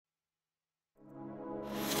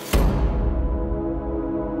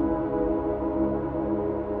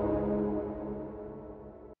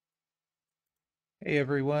Hey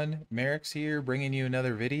everyone, Mherex here bringing you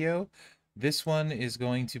another video. This one is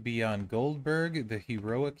going to be on Goldberg, the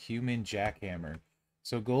heroic human jackhammer.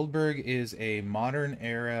 So Goldberg is a modern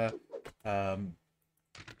era um,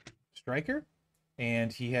 striker,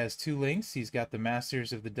 and he has two links. He's got the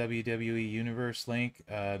Masters of the WWE Universe link,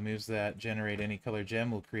 moves that generate any color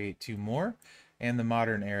gem will create two more, and the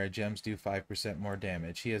modern era gems do 5% more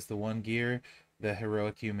damage. He has the one gear, the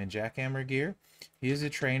heroic human jackhammer gear. He is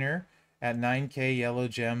a trainer. At 9k, yellow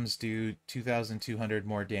gems do 2,200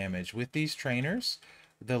 more damage. With these trainers,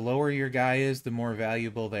 the lower your guy is, the more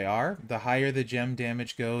valuable they are. The higher the gem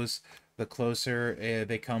damage goes, the closer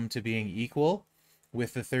they come to being equal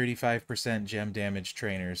with the 35% gem damage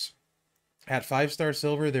trainers. At 5-star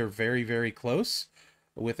silver, they're very, very close,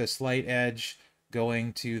 with a slight edge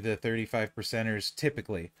going to the 35 percenters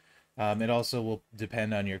typically. It also will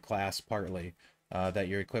depend on your class partly that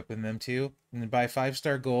you're equipping them to. And by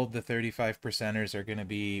 5-star gold, the 35 percenters are going to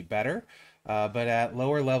be better, but at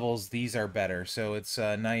lower levels, these are better. So it's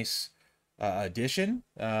a nice addition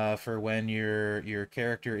for when your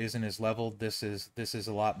character isn't as leveled. This is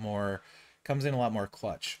a lot more, comes in a lot more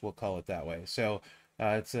clutch. We'll call it that way. So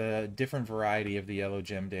it's a different variety of the yellow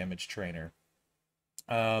gem damage trainer.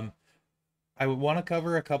 Um, I would want to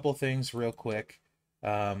cover a couple things real quick.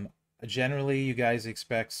 Um, Generally, you guys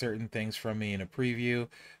expect certain things from me in a preview.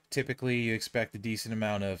 Typically, you expect a decent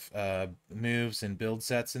amount of moves and build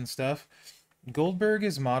sets and stuff. Goldberg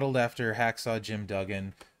is modeled after Hacksaw Jim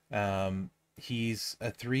Duggan. He's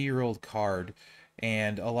a 3-year-old card,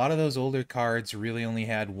 and a lot of those older cards really only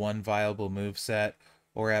had one viable move set,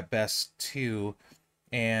 or at best two.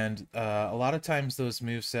 And a lot of times those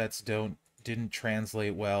move sets didn't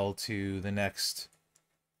translate well to the next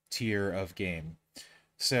tier of game.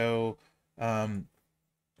 So um,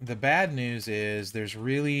 the bad news is there's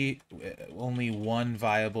really only one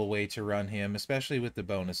viable way to run him, especially with the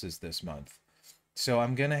bonuses this month. So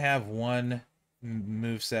I'm gonna have one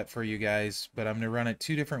move set for you guys, but I'm gonna run it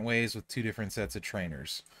two different ways with two different sets of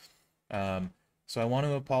trainers. Um, so I want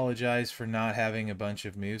to apologize for not having a bunch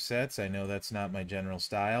of move sets. I know that's not my general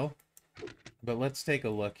style, but let's take a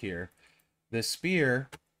look here. The spear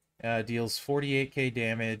deals 48k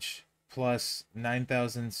damage plus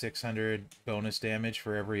 9,600 bonus damage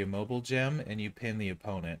for every immobile gem, and you pin the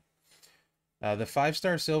opponent. The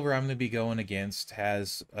 5-star silver I'm going to be going against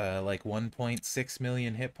has like 1.6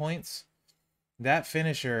 million hit points. That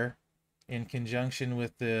finisher, in conjunction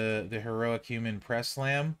with the heroic human press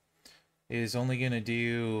slam, is only going to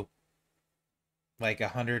do like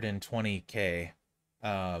 120k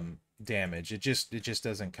damage. It just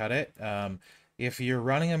doesn't cut it. If you're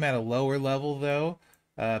running them at a lower level though,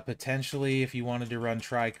 potentially if you wanted to run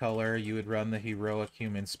tricolor, you would run the heroic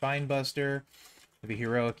human spine buster, the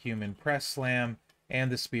heroic human press slam,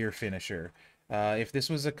 and the spear finisher. If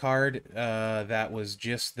this was a card that was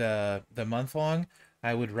just the month long,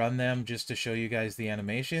 I would run them just to show you guys the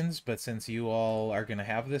animations, but since you all are going to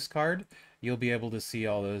have this card, you'll be able to see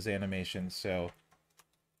all those animations, so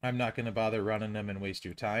I'm not going to bother running them and waste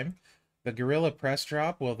your time. The Gorilla Press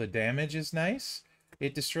Drop, well, the damage is nice.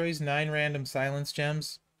 It destroys 9 random silence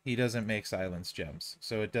gems. He doesn't make silence gems,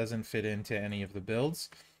 so it doesn't fit into any of the builds.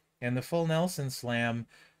 And the Full Nelson Slam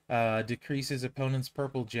decreases opponent's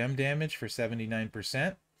purple gem damage for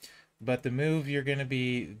 79%. But the moves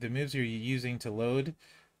you're using to load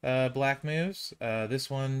black moves, this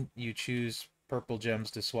one you choose purple gems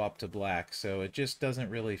to swap to black, so it just doesn't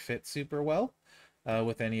really fit super well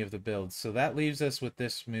with any of the builds. So that leaves us with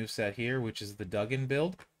this move set here, which is the Duggan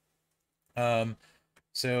build.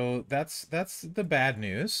 So that's the bad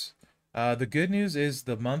news. The good news is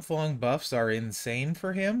the month-long buffs are insane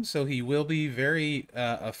for him, so he will be very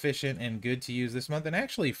efficient and good to use this month, and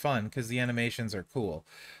actually fun because the animations are cool.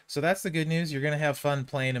 So that's the good news. You're going to have fun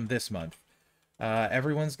playing him this month.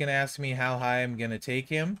 Everyone's going to ask me how high I'm going to take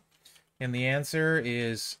him, and the answer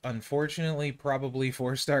is unfortunately probably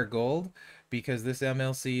 4-star gold because this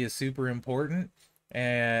MLC is super important.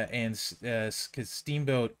 And because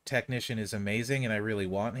Steamboat Technician is amazing and I really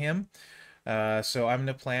want him. So I'm going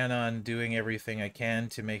to plan on doing everything I can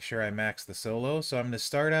to make sure I max the solo. So I'm going to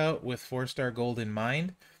start out with 4-star gold in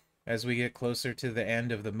mind. As we get closer to the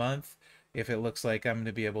end of the month, if it looks like I'm going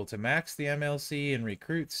to be able to max the MLC and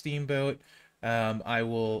recruit Steamboat, I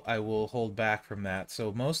will hold back from that.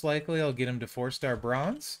 So most likely I'll get him to 4-star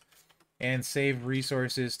bronze and save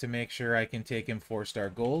resources to make sure I can take him 4-star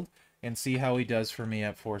gold and see how he does for me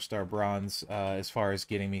at 4-star bronze as far as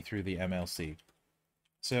getting me through the MLC.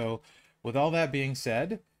 So with all that being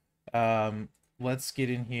said, let's get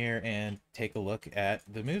in here and take a look at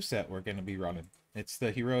the moveset we're going to be running. It's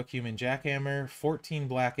the Heroic Human Jackhammer, 14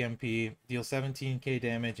 black MP, deal 17k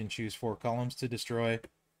damage and choose 4 columns to destroy.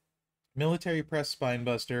 Military Press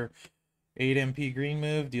Spinebuster, 8 MP green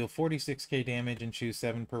move, deal 46k damage and choose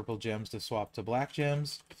 7 purple gems to swap to black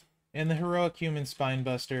gems. And the Heroic Human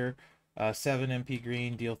Spinebuster, 7 MP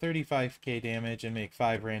green, deal 35k damage and make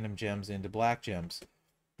 5 random gems into black gems.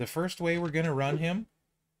 The first way we're going to run him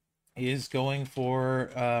is going for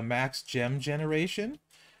max gem generation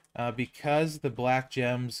because the black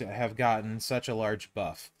gems have gotten such a large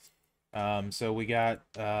buff. So we got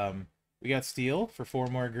Steel for 4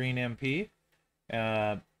 more green MP,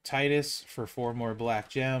 Titus for 4 more black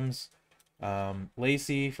gems,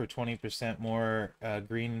 Lacey for 20% more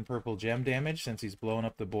green and purple gem damage since he's blowing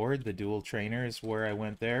up the board. The dual trainer is where I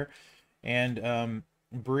went there. And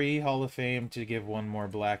Bree, Hall of Fame, to give 1 more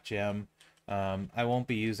black gem. I won't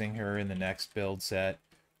be using her in the next build set.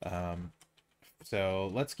 So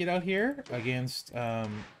let's get out here against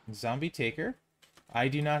Zombie Taker. I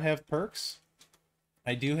do not have perks.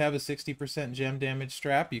 I do have a 60% gem damage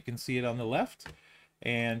strap. You can see it on the left.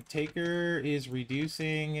 And Taker is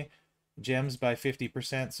reducing gems by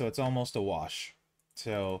 50%, so it's almost a wash.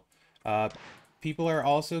 So people are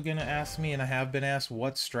also going to ask me, and I have been asked,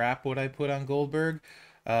 what strap would I put on Goldberg?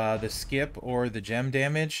 The skip or the gem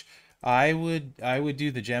damage? I would do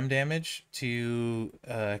the gem damage to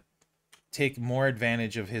take more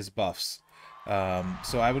advantage of his buffs.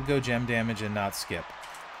 So I would go gem damage and not skip.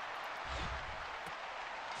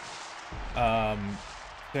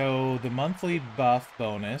 So the monthly buff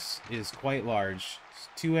bonus is quite large.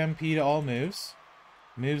 2 MP to all moves.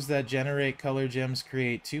 Moves that generate color gems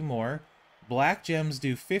create 2 more. Black gems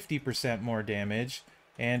do 50% more damage,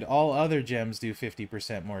 and all other gems do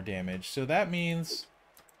 50% more damage. So that means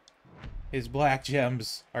his black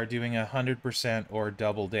gems are doing 100% or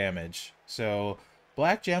double damage. So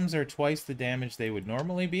black gems are twice the damage they would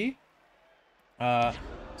normally be.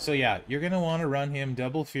 So yeah, you're going to want to run him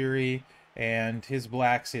double fury, and his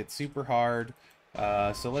blacks hit super hard.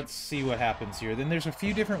 So let's see what happens here. Then there's a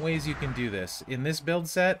few different ways you can do this. In this build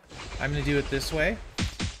set, I'm going to do it this way.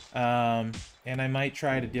 And I might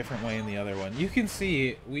try it a different way in the other one. You can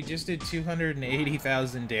see we just did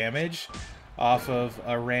 280,000 damage off of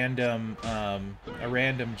a random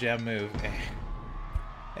gem move.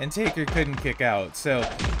 And Taker couldn't kick out. So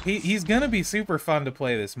he's going to be super fun to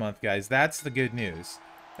play this month, guys. That's the good news.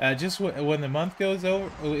 Just when the month is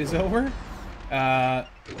over,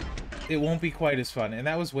 it won't be quite as fun. And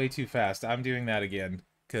that was way too fast. I'm doing that again,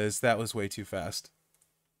 because that was way too fast.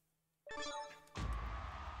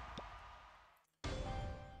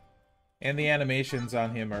 And the animations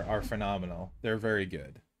on him are phenomenal. They're very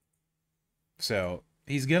good. So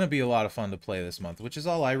he's going to be a lot of fun to play this month, which is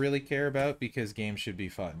all I really care about, because games should be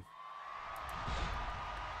fun.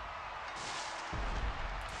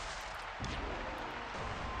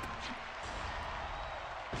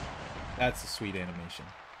 That's a sweet animation.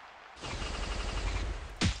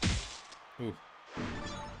 Ooh.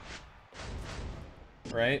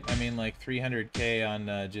 Right? I mean, like 300k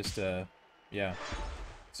on just yeah.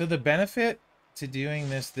 So the benefit to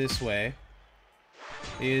doing this way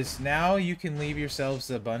is now you can leave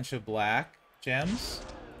yourselves a bunch of black gems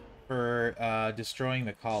for destroying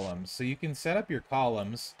the columns. So you can set up your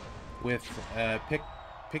columns with pick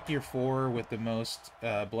your 4 with the most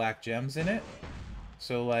black gems in it.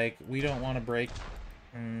 So like we don't want to break,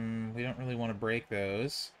 we don't really want to break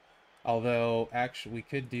those. Although actually we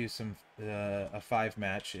could do some a 5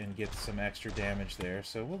 match and get some extra damage there.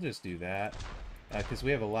 So we'll just do that because we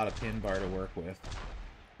have a lot of pin bar to work with.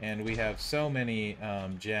 And we have so many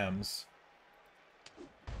gems.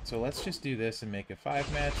 So let's just do this and make a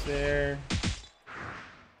 5 match there.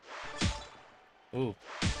 Ooh,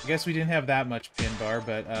 I guess we didn't have that much pin bar,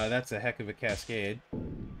 but that's a heck of a cascade.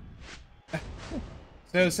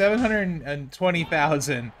 So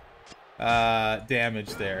 720,000 damage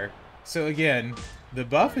there. So again, the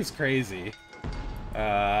buff is crazy.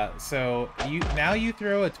 So now you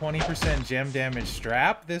throw a 20% gem damage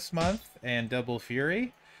strap this month and double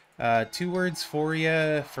fury. 2 words for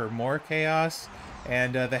you for more chaos,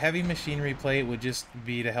 and the heavy machinery plate would just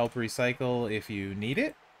be to help recycle if you need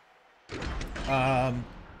it.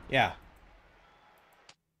 Yeah,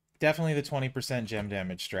 definitely the 20% gem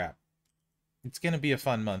damage strap. It's gonna be a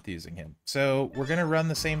fun month using him. So we're gonna run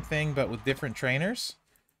the same thing but with different trainers,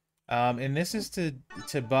 and this is to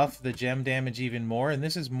buff the gem damage even more, and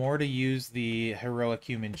this is more to use the Heroic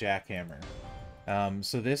Human Jackhammer.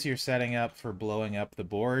 So this you're setting up for blowing up the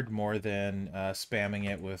board more than spamming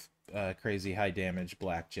it with crazy high damage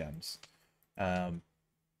black gems.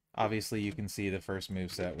 Obviously you can see the first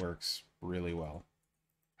moveset works really well.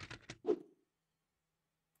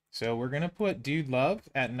 So we're going to put Dude Love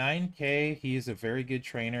at 9k. He is a very good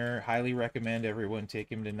trainer. Highly recommend everyone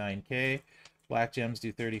take him to 9k. Black gems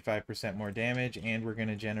do 35% more damage, and we're going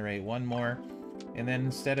to generate one more. And then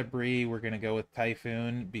instead of Bree, we're going to go with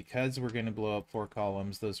Typhoon. Because we're going to blow up 4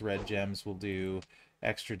 columns, those red gems will do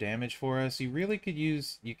extra damage for us. You really could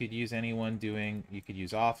use, you could use anyone doing, you could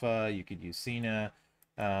use Alpha, you could use Cena,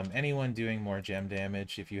 anyone doing more gem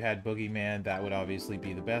damage. If you had Boogeyman, that would obviously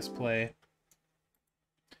be the best play.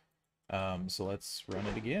 So let's run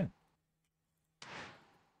it again.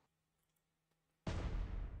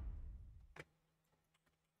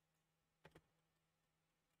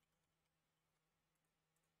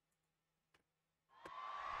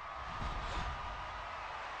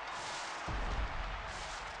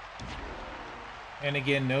 And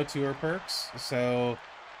again, no tour perks. So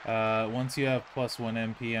once you have +1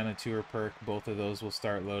 MP on a tour perk, both of those will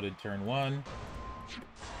start loaded turn 1.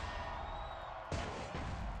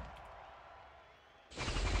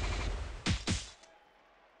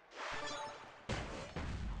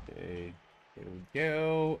 Okay, here we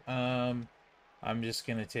go. I'm just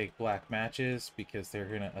gonna take black matches because they're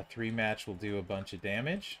gonna, a 3 match will do a bunch of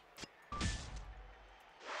damage.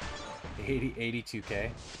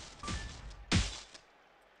 82k.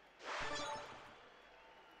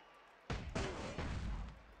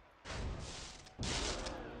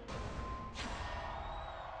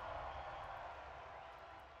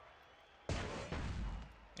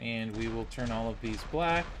 And we will turn all of these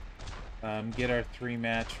black, get our 3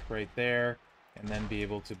 match right there, and then be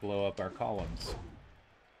able to blow up our columns.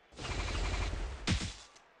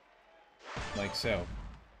 Like so.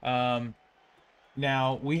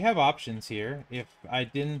 Now, we have options here. If I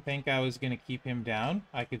didn't think I was going to keep him down,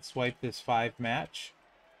 I could swipe this 5 match.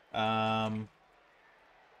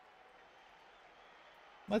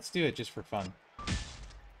 Let's do it just for fun.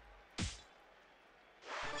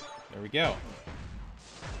 There we go.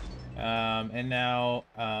 And now,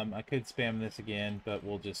 I could spam this again, but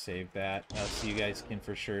we'll just save that. So you guys can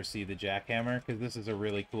for sure see the Jackhammer, because this is a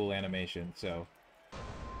really cool animation, so...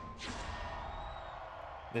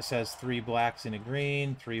 This has 3 blacks and a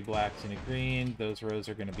green, 3 blacks and a green. Those rows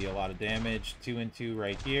are going to be a lot of damage. 2 and 2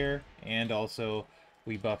 right here. And also,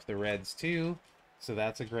 we buff the reds too. So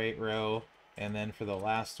that's a great row. And then for the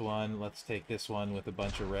last one, let's take this one with a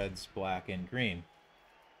bunch of reds, black, and green.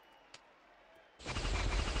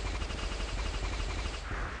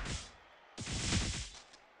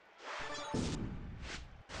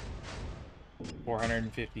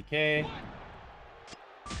 $450k.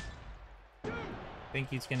 Think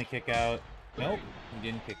he's gonna kick out. Nope, he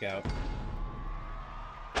didn't kick out.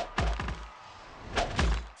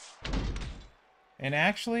 And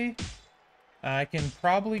actually, I can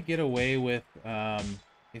probably get away with,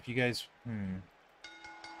 if you guys,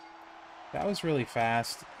 that was really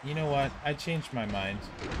fast. You know what? I changed my mind.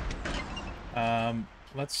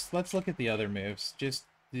 Let's look at the other moves. Just,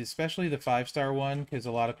 especially the 5-star one, because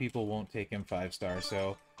a lot of people won't take him 5-star,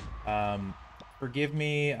 so, forgive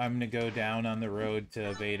me, I'm going to go down on the road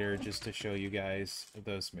to Vader just to show you guys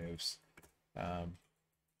those moves.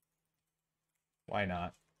 Why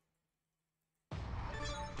not?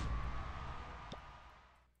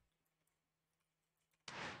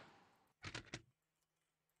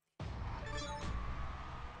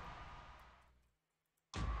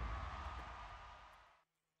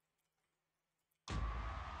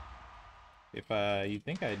 If, you'd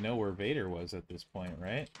think I'd know where Vader was at this point,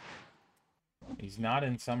 right? He's not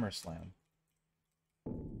in SummerSlam.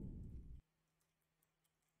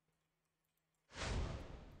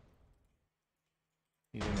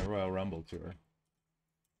 He's in the Royal Rumble tour.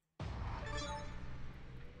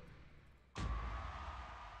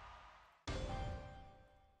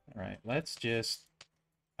 Alright, let's just...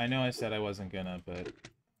 I know I said I wasn't gonna, but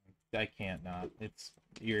I can't not. It's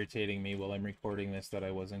irritating me while I'm recording this that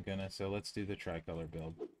I wasn't gonna, so let's do the tricolor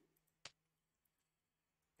build.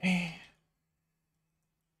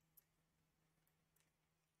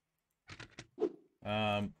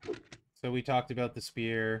 So we talked about the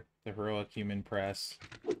spear, the heroic human press.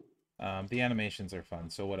 The animations are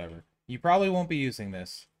fun, so whatever. You probably won't be using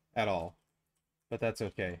this at all, but that's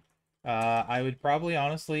okay. I would probably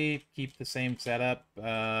honestly keep the same setup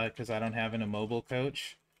because I don't have an immobile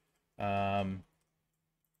coach. I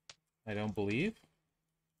don't believe.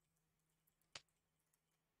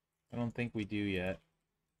 I don't think we do yet.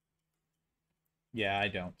 Yeah, I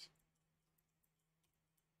don't.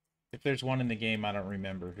 If there's one in the game, I don't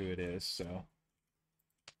remember who it is, so.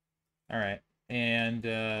 Alright, and,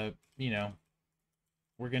 you know,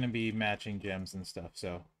 we're going to be matching gems and stuff,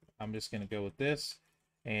 so I'm just going to go with this.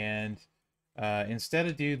 And instead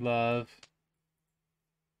of Dude Love,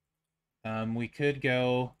 We could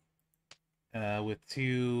go with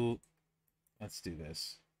two. Let's do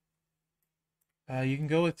this. You can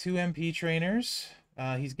go with 2 MP trainers.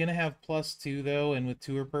 He's gonna have +2 though, and with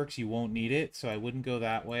tour perks you won't need it, so I wouldn't go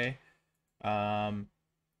that way.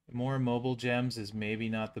 More mobile gems is maybe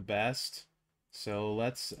not the best. So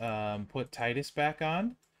let's put Titus back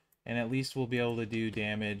on, and at least we'll be able to do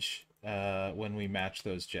damage when we match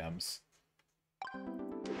those gems.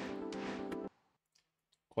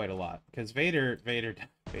 Quite a lot, because Vader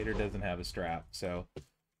doesn't have a strap, so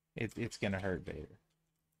it's gonna hurt Vader.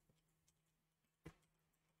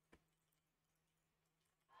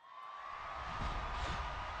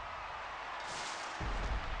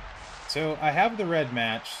 So I have the red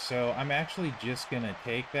match, so I'm actually just gonna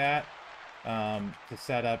take that to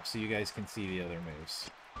set up so you guys can see the other moves.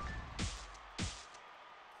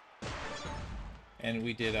 And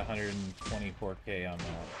we did 124k on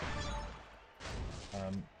that.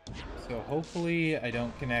 So hopefully I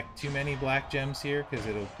don't connect too many black gems here, because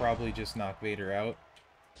it'll probably just knock Vader out.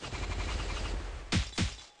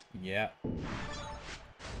 Yeah.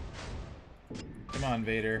 Come on,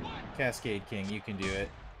 Vader. Cascade King, you can do it.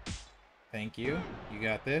 Thank you. You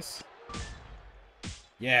got this.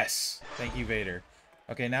 Yes! Thank you, Vader.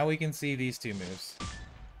 Okay, now we can see these two moves.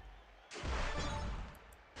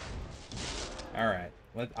 Alright.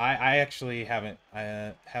 I actually haven't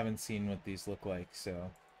seen what these look like,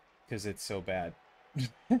 so... because it's so bad.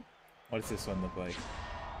 What does this one look like?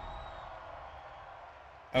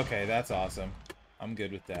 Okay, that's awesome. I'm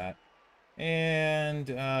good with that. And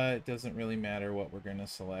it doesn't really matter what we're going to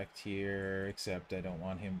select here, except I don't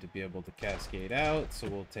want him to be able to cascade out, so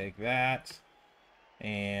we'll take that.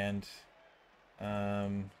 And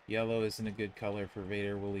yellow isn't a good color for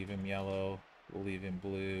Vader. We'll leave him yellow. We'll leave him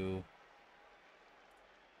blue.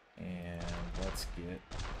 And let's get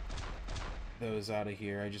those out of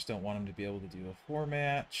here. I just don't want him to be able to do a 4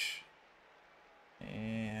 match.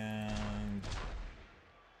 And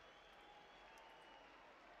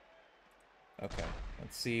okay,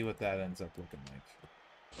 let's see what that ends up looking like.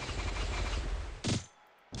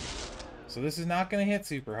 So this is not going to hit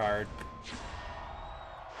super hard.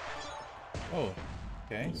 Oh,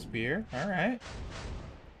 okay, spear. All right.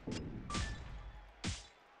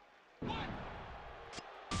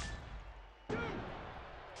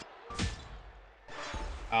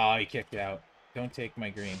 Oh, he kicked out. Don't take my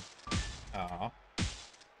green. Aw.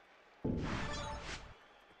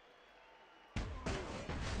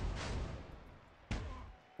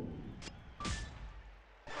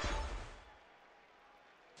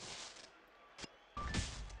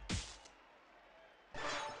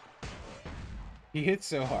 He hits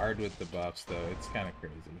so hard with the buffs, though. It's kind of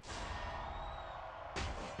crazy.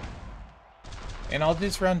 And I'll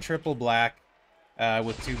just run triple black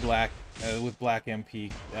with black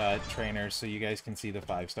MP trainers, so you guys can see the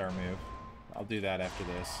 5-star move. I'll do that after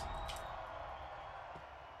this.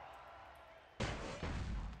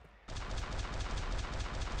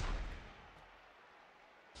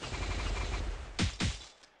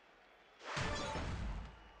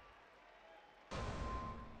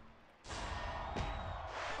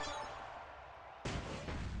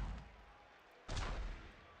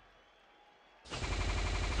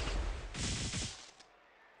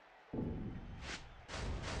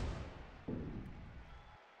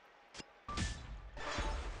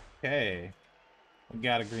 Okay, we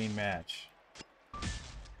got a green match.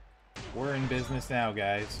 We're in business now,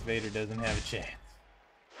 guys. Vader doesn't have a chance.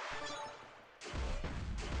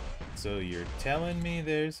 So you're telling me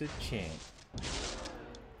there's a chance?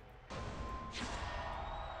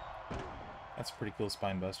 That's a pretty cool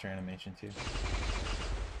spine buster animation, too.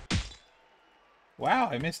 Wow,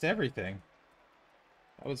 I missed everything.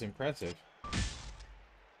 That was impressive.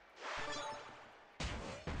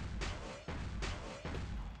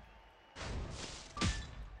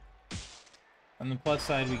 On the plus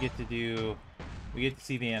side, we get to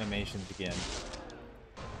see the animations again.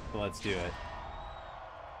 So let's do it.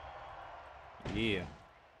 Yeah.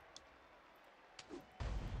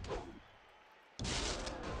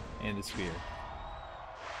 And a spear.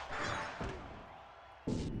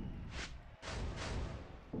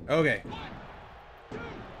 Okay.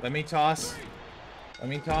 Let me toss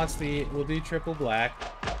the... We'll do triple black.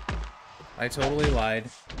 I totally lied.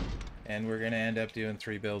 And we're gonna end up doing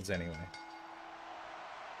 3 builds anyway.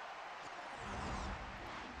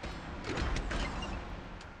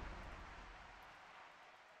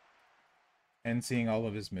 And seeing all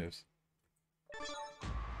of his moves.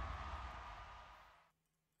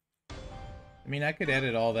 I mean, I could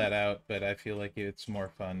edit all that out, but I feel like it's more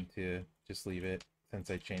fun to just leave it, since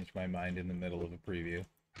I changed my mind in the middle of a preview.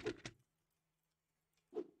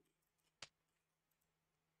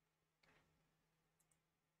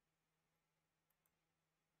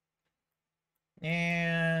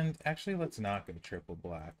 And actually, let's not go triple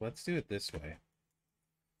black. Let's do it this way.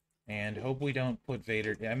 And hope we don't put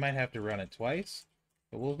Vader... I might have to run it twice,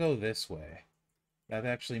 but we'll go this way. That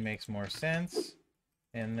actually makes more sense.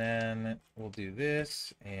 And then we'll do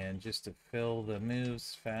this, and just to fill the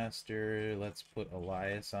moves faster, let's put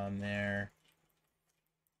Elias on there.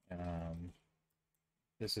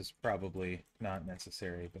 This is probably not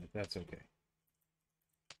necessary, but that's okay.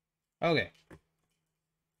 Okay.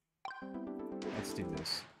 Let's do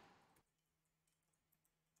this.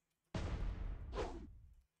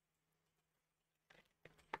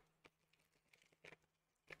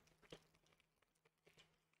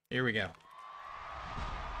 Here we go.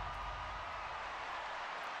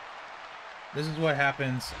 This is what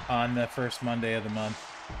happens on the first Monday of the month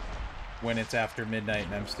when it's after midnight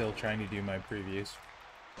and I'm still trying to do my previews.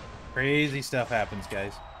 Crazy stuff happens,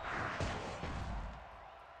 guys.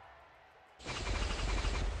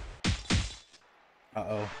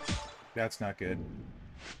 Uh-oh. That's not good.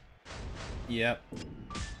 Yep.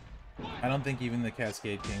 I don't think even the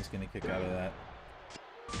Cascade King's gonna kick out of that.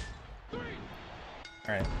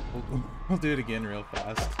 Alright, we'll do it again real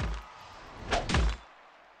fast.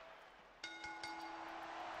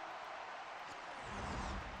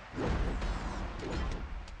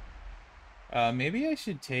 Maybe I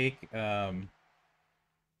should take, yeah,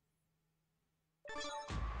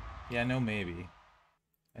 no, maybe.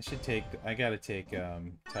 I gotta take,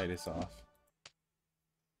 Titus off.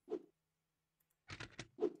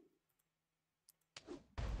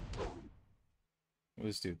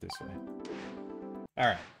 Let's do it this way.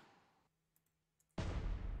 Alright.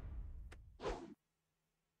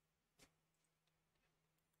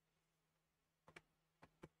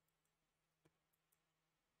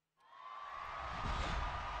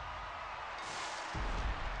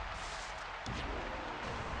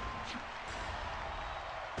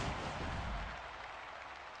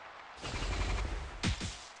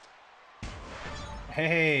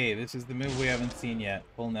 Hey, this is the move we haven't seen yet.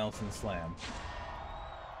 Full Nelson Slam.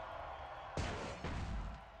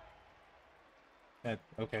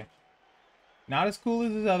 Okay. Not as cool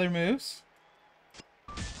as his other moves.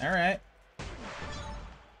 Alright.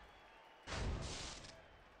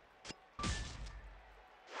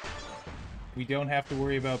 We don't have to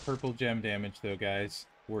worry about purple gem damage, though, guys.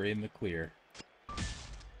 We're in the clear.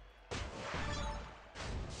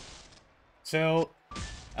 So,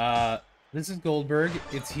 this is Goldberg.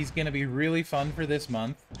 He's going to be really fun for this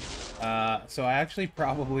month. So I actually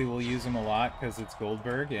probably will use him a lot because it's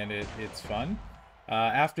Goldberg and it's fun.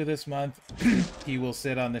 After this month, he will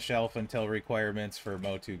sit on the shelf until requirements for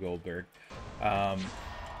Motu Goldberg.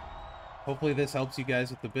 Hopefully this helps you guys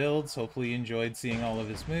with the builds. Hopefully you enjoyed seeing all of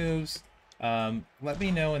his moves. Let me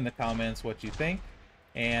know in the comments what you think.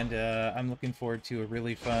 And I'm looking forward to a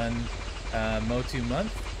really fun Motu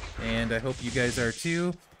month. And I hope you guys are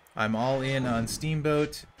too. I'm all in on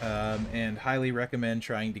Steamboat and highly recommend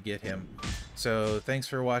trying to get him. So thanks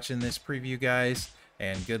for watching this preview, guys,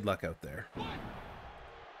 and good luck out there.